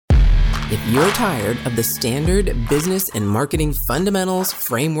If you're tired of the standard business and marketing fundamentals,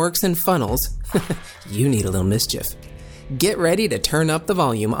 frameworks, and funnels, you need a little mischief. Get ready to turn up the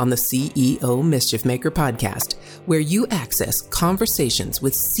volume on the CEO Mischief Maker podcast, where you access conversations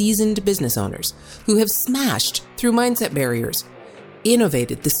with seasoned business owners who have smashed through mindset barriers,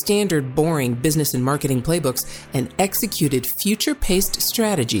 innovated the standard boring business and marketing playbooks, and executed future-paced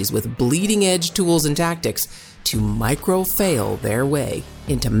strategies with bleeding-edge tools and tactics to micro-fail their way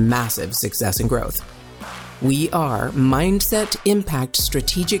into massive success and growth. We are Mindset Impact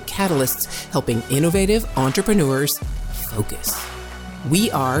Strategic Catalysts helping innovative entrepreneurs focus.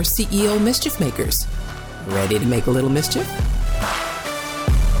 We are CEO Mischief Makers. Ready to make a little mischief?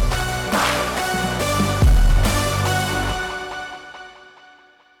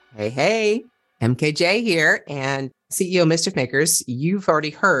 Hey, MKJ here, and CEO Mischief Makers. You've already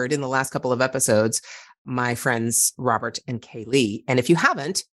heard in the last couple of episodes my friends Robert and Kaylee. And if you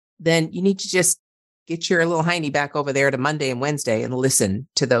haven't, then you need to just get your little hiney back over there to Monday and Wednesday and listen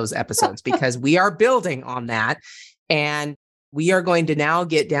to those episodes because we are building on that. And we are going to now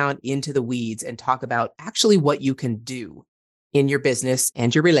get down into the weeds and talk about actually what you can do in your business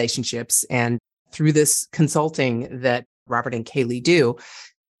and your relationships and through this consulting that Robert and Kaylee do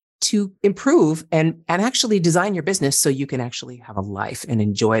to improve and actually design your business so you can actually have a life and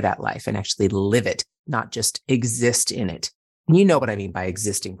enjoy that life and actually live it, not just exist in it. And you know what I mean by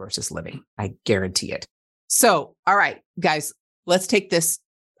existing versus living. I guarantee it. So, all right, guys, let's take this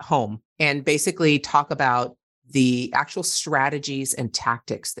home and basically talk about the actual strategies and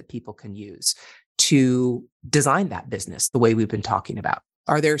tactics that people can use to design that business the way we've been talking about.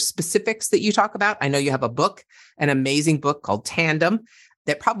 Are there specifics that you talk about? I know you have a book, an amazing book called Tandem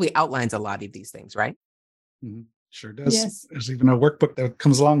that probably outlines a lot of these things, right? Mm-hmm. Sure does. Yes. There's even a workbok that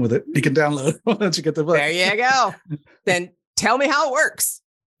comes along with it. You can download once you get the book. There you go. Then tell me how it works.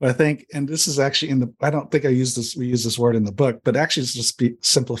 I think, and this is actually I don't think we use this word in the book, but actually it's just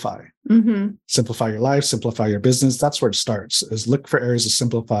simplify. Mm-hmm. Simplify your life, simplify your business. That's where it starts, is look for areas to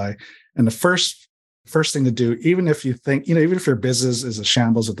simplify. And the first thing to do, even if you think, even if your business is a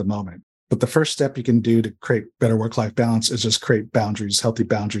shambles at the moment, but the first step you can do to create better work-life balance is just create boundaries, healthy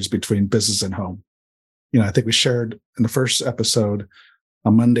boundaries between business and home. I think we shared in the first episode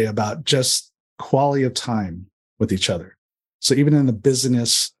on Monday about just quality of time with each other. So even in the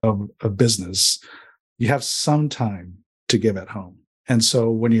business of business, you have some time to give at home. And so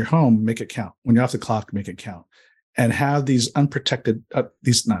when you're home, make it count. When you're off the clock, make it count. And have these protected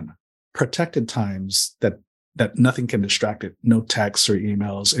times that nothing can distract it. No texts or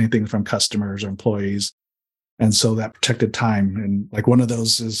emails, anything from customers or employees. And so that protected time, and like one of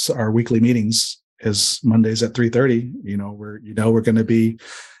those is our weekly meetings, is Mondays at 3:30. We're going to be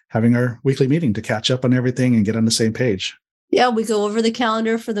having our weekly meeting to catch up on everything and get on the same page. Yeah, we go over the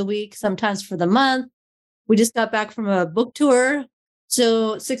calendar for the week, sometimes for the month. We just got back from a book tour.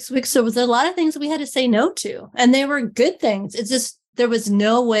 So 6 weeks, so there was a lot of things we had to say no to. And they were good things. It's just, there was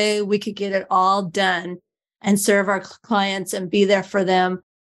no way we could get it all done and serve our clients and be there for them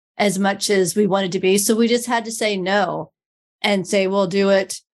as much as we wanted to be. So we just had to say no and say, we'll do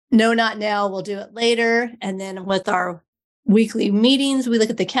it. No, not now. We'll do it later. And then with our weekly meetings, we look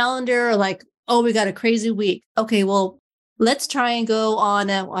at the calendar like, oh, we got a crazy week. Okay, well, let's try and go on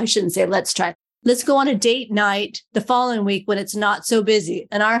let's go on a date night the following week when it's not so busy.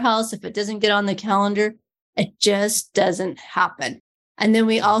 In our house, if it doesn't get on the calendar, it just doesn't happen. And then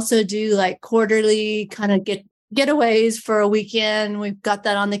we also do like quarterly kind of getaways for a weekend. We've got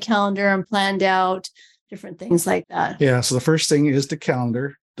that on the calendar and planned out, different things like that. Yeah. So the first thing is the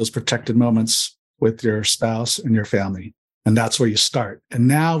calendar, those protected moments with your spouse and your family. And that's where you start. And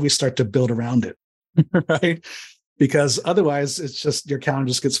now we start to build around it, right? Because otherwise it's just your calendar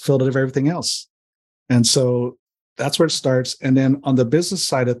just gets filled with everything else. And so that's where it starts. And then on the business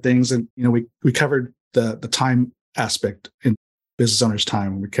side of things, and we covered the time aspect in business owners'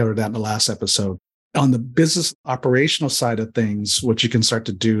 time. We covered that in the last episode. On the business operational side of things, what you can start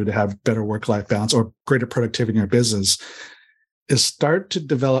to do to have better work-life balance or greater productivity in your business is start to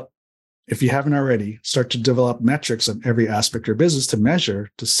develop, if you haven't already, start to develop metrics on every aspect of your business to measure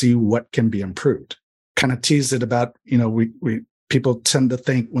to see what can be improved. Kind of teased it about, people tend to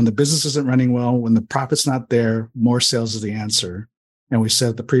think when the business isn't running well, when the profit's not there, more sales is the answer. And we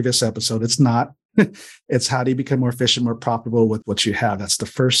said the previous episode, it's not. It's how do you become more efficient, more profitable with what you have? That's the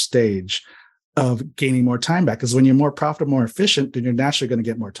first stage of gaining more time back. Because when you're more profitable, more efficient, then you're naturally going to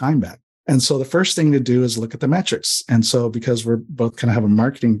get more time back. And so the first thing to do is look at the metrics. And so because we're both kind of have a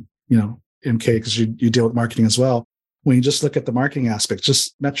marketing, MK, because you deal with marketing as well, when you just look at the marketing aspects,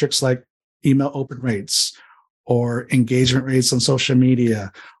 just metrics like email open rates or engagement rates on social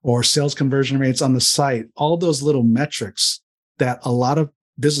media, or sales conversion rates on the site, all those little metrics that a lot of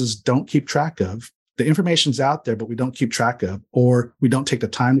businesses don't keep track of. The information's out there, but we don't keep track of, or we don't take the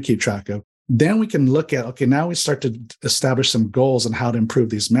time to keep track of. Then we can look at, okay, now we start to establish some goals on how to improve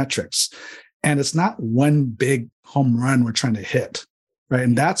these metrics. And it's not one big home run we're trying to hit, right?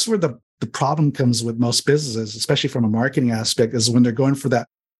 And that's where the problem comes with most businesses, especially from a marketing aspect, is when they're going for that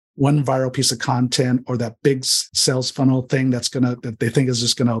one viral piece of content or that big sales funnel thing that they think is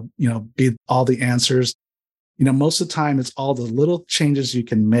just gonna, be all the answers. Most of the time it's all the little changes you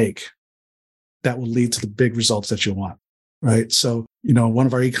can make that will lead to the big results that you want, right? So, one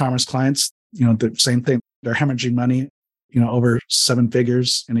of our e-commerce clients, the same thing, they're hemorrhaging money, over 7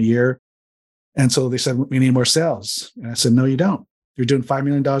 figures in a year. And so they said, we need more sales. And I said, no, you don't. You're doing $5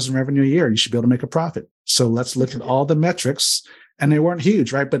 million in revenue a year. You should be able to make a profit. So let's look at all the metrics. And they weren't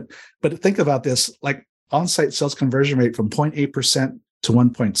huge, right? But think about this, like on-site sales conversion rate from 0.8% to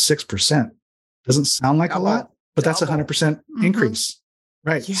 1.6%. Doesn't sound like a lot, but that's a 100% increase,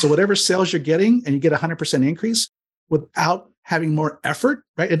 right? Yeah. So whatever sales you're getting and you get a 100% increase without having more effort,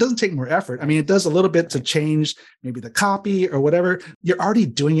 right? It doesn't take more effort. I mean, it does a little bit to change maybe the copy or whatever. You're already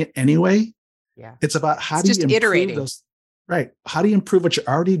doing it anyway. Yeah. It's about how do you improve iterating those, right? How do you improve what you're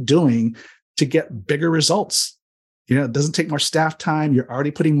already doing to get bigger results? It doesn't take more staff time. You're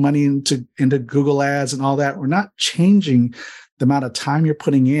already putting money into Google ads and all that. We're not changing the amount of time you're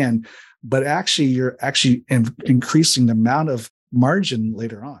putting in, but actually you're increasing the amount of margin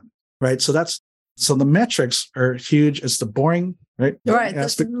later on, right? So the metrics are huge. It's the boring, right? Right.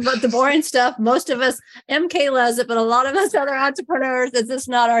 But the boring stuff, most of us, MK loves it, but a lot of us other entrepreneurs, it's just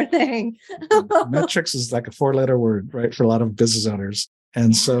not our thing. Metrics is like a 4-letter word, right? For a lot of business owners.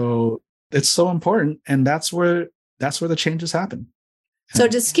 And so it's so important. And that's where the changes happen. So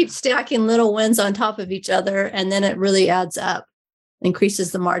just keep stacking little wins on top of each other. And then it really adds up,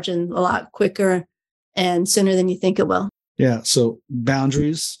 increases the margin a lot quicker and sooner than you think it will. Yeah. So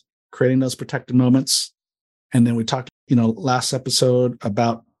boundaries, creating those protected moments. And then we talked, last episode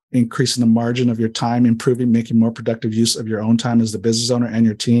about increasing the margin of your time, improving, making more productive use of your own time as the business owner and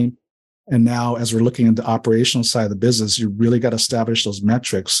your team. And now as we're looking at the operational side of the business, you really got to establish those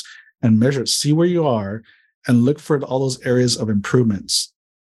metrics and measure it, see where you are, and look for all those areas of improvements.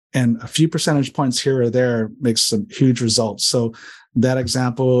 And a few percentage points here or there makes some huge results. So that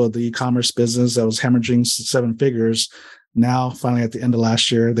example of the e-commerce business that was hemorrhaging 7 figures, now finally at the end of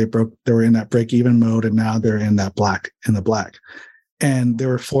last year, they were in that break-even mode, and now they're in the black. And they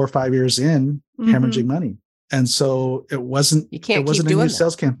were 4 or 5 years in hemorrhaging money. And so it wasn't a new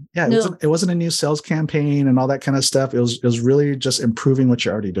sales campaign. Yeah, no. It wasn't a new sales campaign and all that kind of stuff. It was really just improving what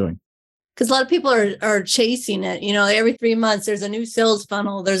you're already doing. Because a lot of people are chasing it. Every 3 months, there's a new sales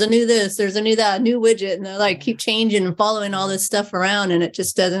funnel. There's a new this, there's a new that, a new widget. And they're like, keep changing and following all this stuff around. And it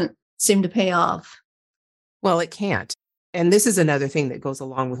just doesn't seem to pay off. Well, it can't. And this is another thing that goes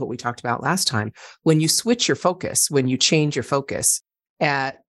along with what we talked about last time. When you switch your focus, when you change your focus,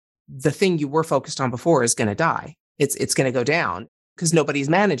 the thing you were focused on before is going to die. It's going to go down because nobody's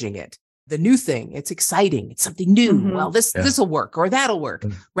managing it. The new thing, it's exciting. It's something new. Mm-hmm. Well, this will work or that'll work,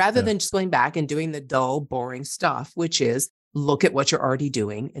 rather than just going back and doing the dull, boring stuff, which is look at what you're already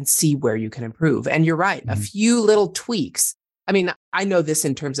doing and see where you can improve. And you're right. A few little tweaks. I mean, I know this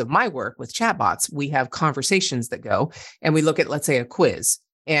in terms of my work with chatbots. We have conversations that go and we look at, let's say, a quiz.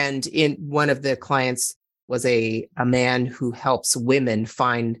 And in one of the clients was a man who helps women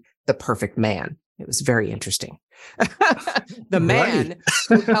find the perfect man. It was very interesting. The man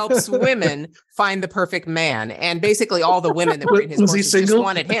who helps women find the perfect man. And basically all the women that were in his courses just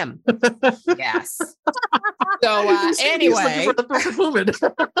wanted him. Yes. So anyway. He's looking for the perfect woman.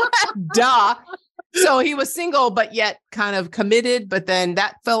 Duh. So he was single, but yet kind of committed, but then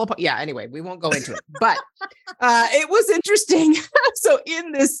that fell apart. Yeah, anyway, we won't go into it, but it was interesting. So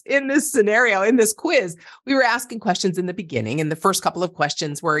in this scenario, in this quiz, we were asking questions in the beginning, and the first couple of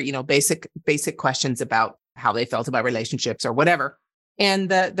questions were, basic questions about how they felt about relationships or whatever. And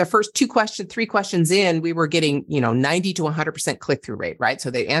the first 3 questions in, we were getting, 90 to 100% click-through rate, right?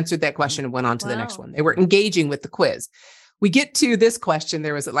 So they answered that question and went on to the next one. They were engaging with the quiz. We get to this question.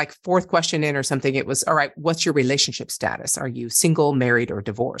 There was like 4th question in or something. It was, all right, what's your relationship status? Are you single, married, or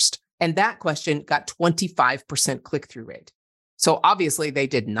divorced? And that question got 25% click-through rate. So obviously they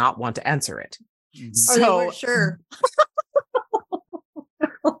did not want to answer it. Or they weren't sure.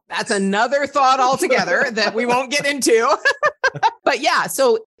 That's another thought altogether that we won't get into. But yeah,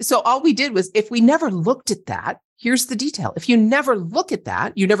 so all we did was, if we never looked at that, here's the detail. If you never look at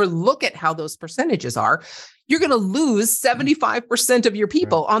that, you never look at how those percentages are, you're going to lose 75% of your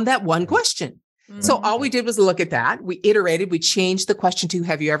people on that one question. So all we did was look at that. We iterated. We changed the question to,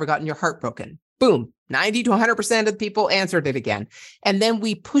 have you ever gotten your heart broken? Boom. 90 to 100% of the people answered it again. And then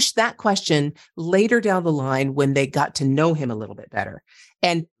we pushed that question later down the line when they got to know him a little bit better.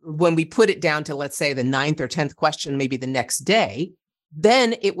 And when we put it down to, let's say, the 9th or 10th question, maybe the next day,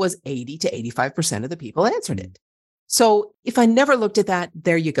 then it was 80 to 85% of the people answered it. So if I never looked at that,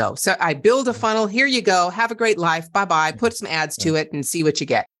 there you go. So I build a funnel. Here you go. Have a great life. Bye-bye. Put some ads to it and see what you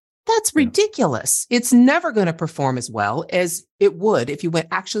get. That's ridiculous. It's never going to perform as well as it would if you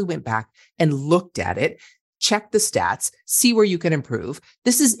actually went back and looked at it, check the stats, see where you can improve.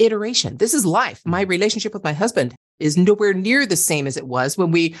 This is iteration. This is life. My relationship with my husband is nowhere near the same as it was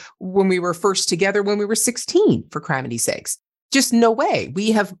when we were first together when we were 16, for crimity's sakes. Just no way.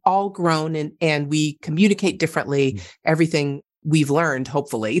 We have all grown and we communicate differently. Everything we've learned,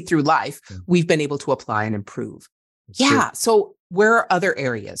 hopefully, through life, we've been able to apply and improve. So where are other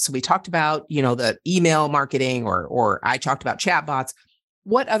areas? So we talked about, the email marketing or I talked about chatbots.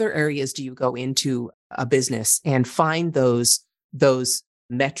 What other areas do you go into a business and find those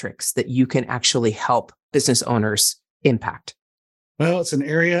metrics that you can actually help business owners impact? Well, it's an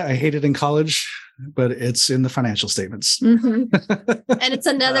area I hated in college, but it's in the financial statements. And it's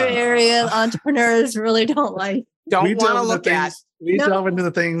another area entrepreneurs really don't like. Don't want to look at. We delve into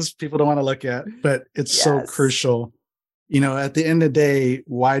the things people don't want to look at, but it's so crucial. At the end of the day,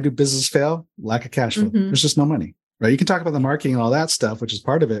 why do businesses fail? Lack of cash flow. There's just no money, right? You can talk about the marketing and all that stuff, which is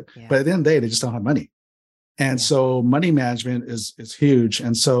part of it, but at the end of the day, they just don't have money. And so money management is huge.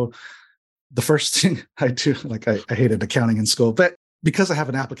 And so the first thing I do, I hated accounting in school, but because I have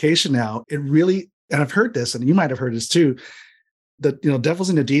an application now, it really, and I've heard this, and you might have heard this too, that,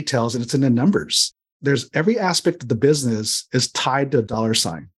 devil's in the details and it's in the numbers. There's every aspect of the business is tied to a dollar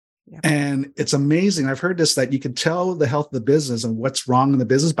sign. And it's amazing. I've heard this, that you can tell the health of the business and what's wrong in the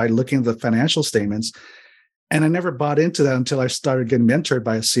business by looking at the financial statements. And I never bought into that until I started getting mentored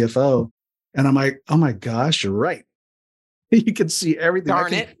by a CFO. And I'm like, oh my gosh, you're right. You can see everything.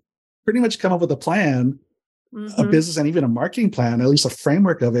 Darn it. Pretty much come up with a plan, a business and even a marketing plan, at least a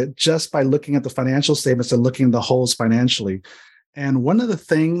framework of it, just by looking at the financial statements and looking at the wholes financially. And one of the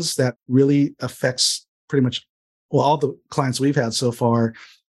things that really affects pretty much all the clients we've had so far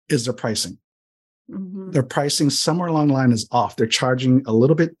is their pricing. Their pricing somewhere along the line is off. They're charging a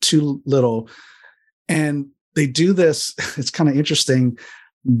little bit too little. And they do this, it's kind of interesting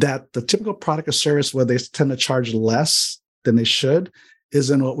that the typical product or service where they tend to charge less than they should is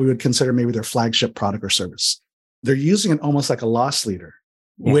in what we would consider maybe their flagship product or service. They're using it almost like a loss leader,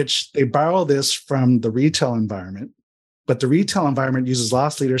 which they borrow this from the retail environment. But the retail environment uses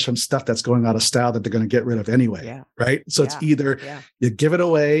loss leaders from stuff that's going out of style that they're going to get rid of anyway, right? So it's either you give it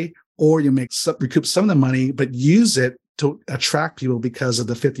away or you recoup some of the money, but use it to attract people because of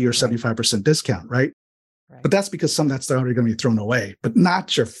the 50 or 75% discount, right? But that's because some of that's already going to be thrown away, but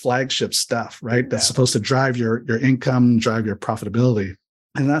not your flagship stuff, right? That's supposed to drive your income, drive your profitability.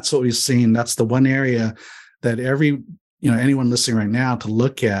 And that's what we've seen. That's the one area that anyone listening right now to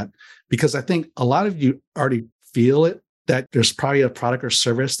look at, because I think a lot of you already feel it, that there's probably a product or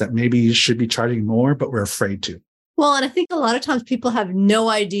service that maybe you should be charging more, but we're afraid to. Well, and I think a lot of times people have no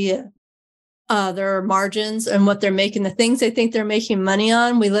idea their margins and what they're making, the things they think they're making money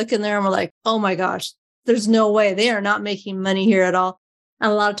on. We look in there and we're like, oh my gosh, there's no way they are not making money here at all.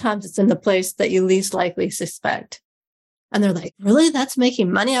 And a lot of times it's in the place that you least likely suspect. And they're like, really? That's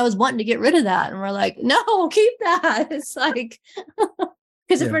making money? I was wanting to get rid of that. And we're like, no, keep that. It's like,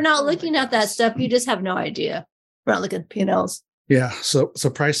 because if we're not looking at that stuff, you just have no idea. We're not looking at P&Ls. Yeah. So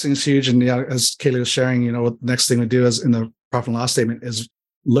pricing is huge. And as Kaylee was sharing, what the next thing we do is in the profit and loss statement is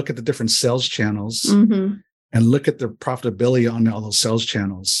look at the different sales channels and look at the profitability on all those sales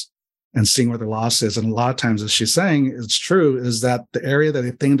channels and seeing where the loss is. And a lot of times, as she's saying, it's true, is that the area that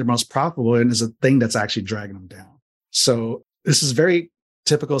they think they're most profitable in is the thing that's actually dragging them down. So this is very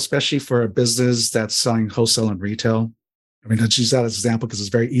typical, especially for a business that's selling wholesale and retail. I mean, let's use that as an example because it's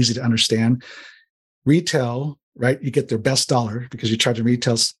very easy to understand. Retail, right? You get their best dollar because you charge a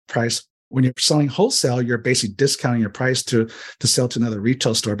retail price. When you're selling wholesale, you're basically discounting your price to sell to another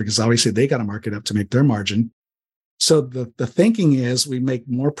retail store because obviously they got to mark it up to make their margin. So the thinking is we make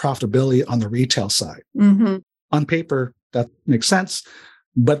more profitability on the retail side. On paper, that makes sense.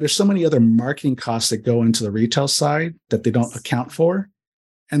 But there's so many other marketing costs that go into the retail side that they don't account for.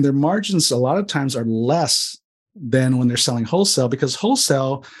 And their margins a lot of times are less than when they're selling wholesale, because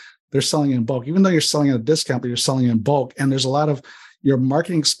wholesale, they're selling in bulk, even though you're selling at a discount, but you're selling in bulk. And there's a lot of your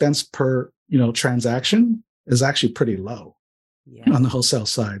marketing expense per transaction is actually pretty low on the wholesale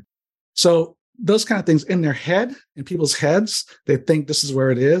side. So those kind of things in their head, in people's heads, they think this is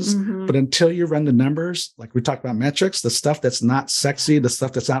where it is. Mm-hmm. But until you run the numbers, like we talked about metrics, the stuff that's not sexy, the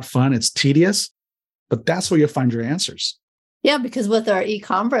stuff that's not fun, it's tedious, but that's where you'll find your answers. Yeah, because with our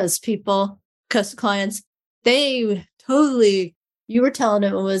e-commerce people, clients, they totally, you were telling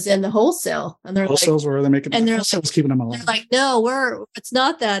them it was in the wholesale, and they're Wholesale's like, where they're making, and they're wholesale's like, keeping them alive. they're like, no, it's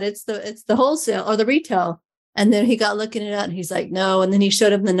not that, it's the wholesale or the retail. And then he got looking at it and he's like, no. And then he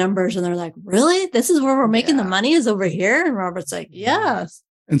showed him the numbers and they're like, really? This is where we're making the money, is over here? And Robert's like, yes.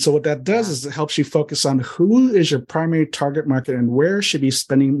 And so what that does is it helps you focus on who is your primary target market and where should you be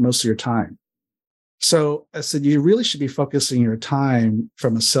spending most of your time. So I said, you really should be focusing your time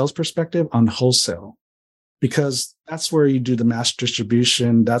from a sales perspective on wholesale, because that's where you do the mass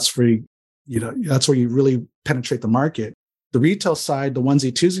distribution. That's where that's where you really penetrate the market. The retail side, the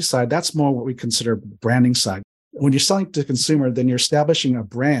onesie twosie side, that's more what we consider branding side. When you're selling to the consumer, then you're establishing a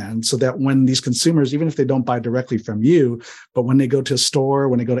brand so that when these consumers, even if they don't buy directly from you, but when they go to a store,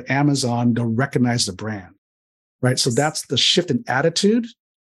 when they go to Amazon, they'll recognize the brand, right? So that's the shift in attitude.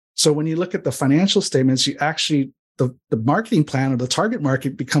 So when you look at the financial statements, you actually, the marketing plan or the target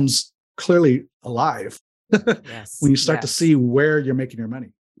market becomes clearly alive when you start to see where you're making your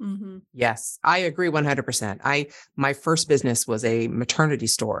money. Mm-hmm. Yes, I agree 100%. My first business was a maternity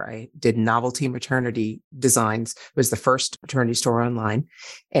store. I did novelty maternity designs. It was the first maternity store online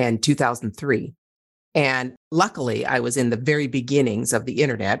in 2003. And luckily, I was in the very beginnings of the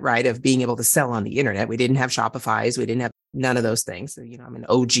internet, right? Of being able to sell on the internet. We didn't have Shopify's. We didn't have none of those things. So, I'm an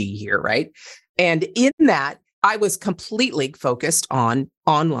OG here, right? And in that, I was completely focused on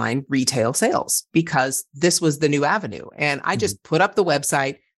online retail sales because this was the new avenue. And I just put up the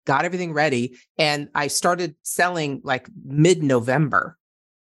website, got everything ready, and I started selling like mid-November.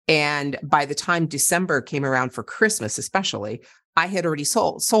 And by the time December came around for Christmas, especially, I had already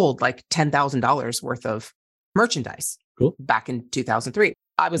sold like $10,000 worth of merchandise back in 2003.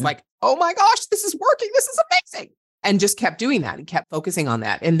 I was like, oh my gosh, this is working. This is amazing. And just kept doing that and kept focusing on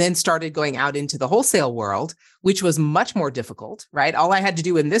that. And then started going out into the wholesale world, which was much more difficult, right? All I had to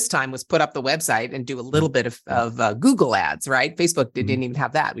do in this time was put up the website and do a little bit of Google ads, right? Facebook didn't even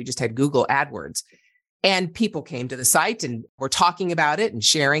have that. We just had Google AdWords. And people came to the site and were talking about it and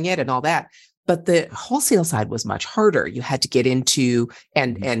sharing it and all that. But the wholesale side was much harder. You had to get into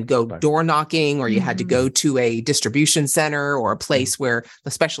and go door knocking, or you had to go to a distribution center or a place where,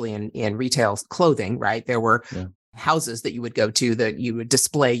 especially in retail clothing, right? There were houses that you would go to that you would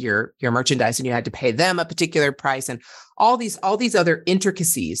display your merchandise, and you had to pay them a particular price and all these other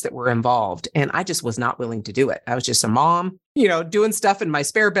intricacies that were involved. And I just was not willing to do it. I was just a mom, doing stuff in my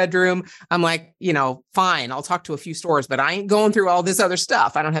spare bedroom. I'm like, fine, I'll talk to a few stores, but I ain't going through all this other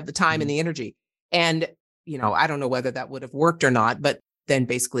stuff. I don't have the time and the energy. And, I don't know whether that would have worked or not, but then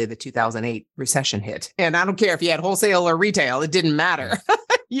basically the 2008 recession hit. And I don't care if you had wholesale or retail, it didn't matter.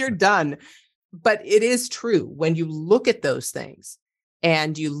 You're done. But it is true when you look at those things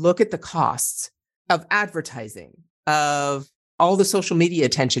and you look at the costs of advertising, of all the social media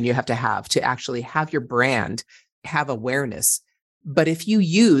attention you have to actually have your brand, have awareness. But if you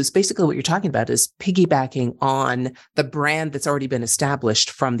use, basically what you're talking about is piggybacking on the brand that's already been established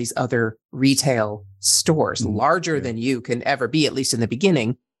from these other retail stores, larger than you can ever be, at least in the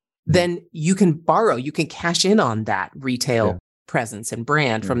beginning, then you can cash in on that retail presence and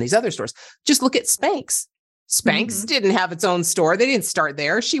brand from these other stores. Just look at Spanx. Spanx didn't have its own store. They didn't start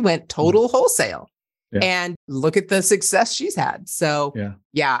there. She went total wholesale. And look at the success she's had. So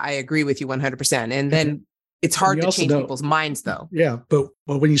I agree with you 100%. And then it's hard to change people's minds though. Yeah. But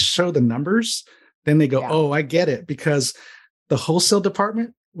when you show the numbers, then they go, oh, I get it. Because the wholesale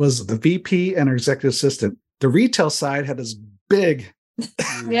department was the VP and her executive assistant. The retail side had this big,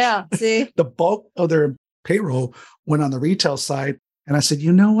 see, the bulk of their payroll went on the retail side. And I said,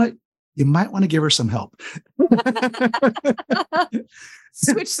 you know what? You might want to give her some help.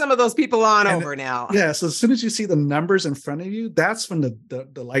 Switch some of those people on over now. Yeah. So as soon as you see the numbers in front of you, that's when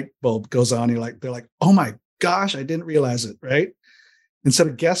the light bulb goes on. They're like, oh my gosh, I didn't realize it. Right. Instead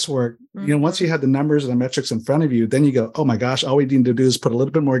of guesswork, once you have the numbers and the metrics in front of you, then you go, oh my gosh, all we need to do is put a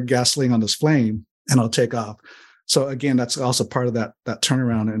little bit more gasoline on this flame and it'll take off. So again, that's also part of that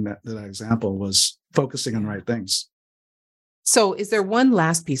turnaround in that example was focusing on the right things. So is there one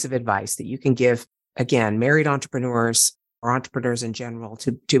last piece of advice that you can give, again, married entrepreneurs or entrepreneurs in general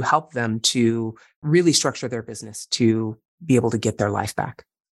to help them to really structure their business to be able to get their life back?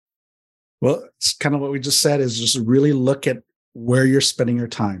 Well, it's kind of what we just said is just really look at where you're spending your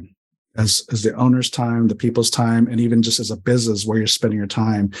time as the owner's time, the people's time, and even just as a business where you're spending your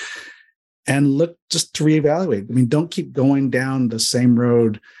time, and look just to reevaluate. I mean, don't keep going down the same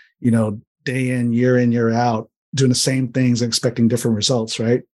road, day in, year out, doing the same things and expecting different results,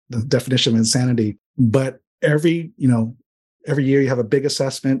 right? The definition of insanity. But every year you have a big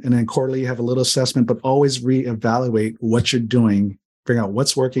assessment, and then quarterly you have a little assessment, but always reevaluate what you're doing, figure out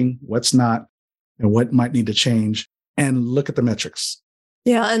what's working, what's not, and what might need to change, and look at the metrics.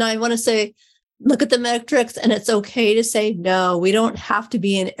 Yeah. And I want to say, look at the metrics, and it's okay to say no. We don't have to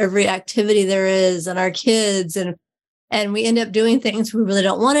be in every activity there is, and our kids, and we end up doing things we really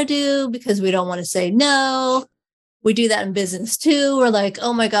don't want to do because we don't want to say no. We do that in business too. We're like,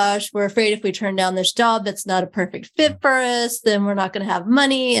 oh my gosh, we're afraid if we turn down this job that's not a perfect fit for us, then we're not going to have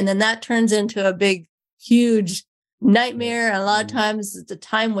money. And then that turns into a big, huge nightmare. And a lot of times it's a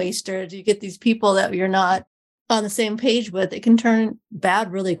time waster. You get these people that you're not on the same page with. It can turn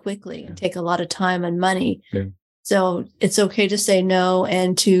bad really quickly and take a lot of time and money. Yeah. So it's okay to say no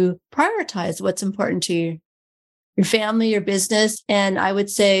and to prioritize what's important to you, your family, your business. And I would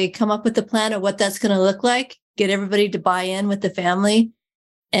say come up with a plan of what that's going to look like. Get everybody to buy in with the family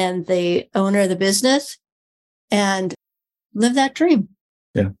and the owner of the business and live that dream.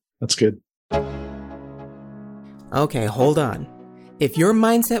 Yeah, that's good. Okay, hold on. If your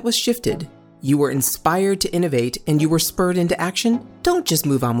mindset was shifted, you were inspired to innovate, and you were spurred into action, don't just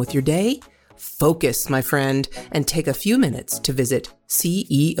move on with your day. Focus, my friend, and take a few minutes to visit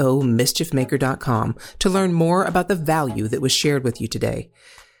CEOmischiefmaker.com to learn more about the value that was shared with you today.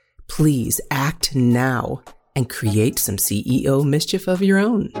 Please act now and create some CEO mischief of your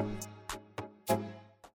own.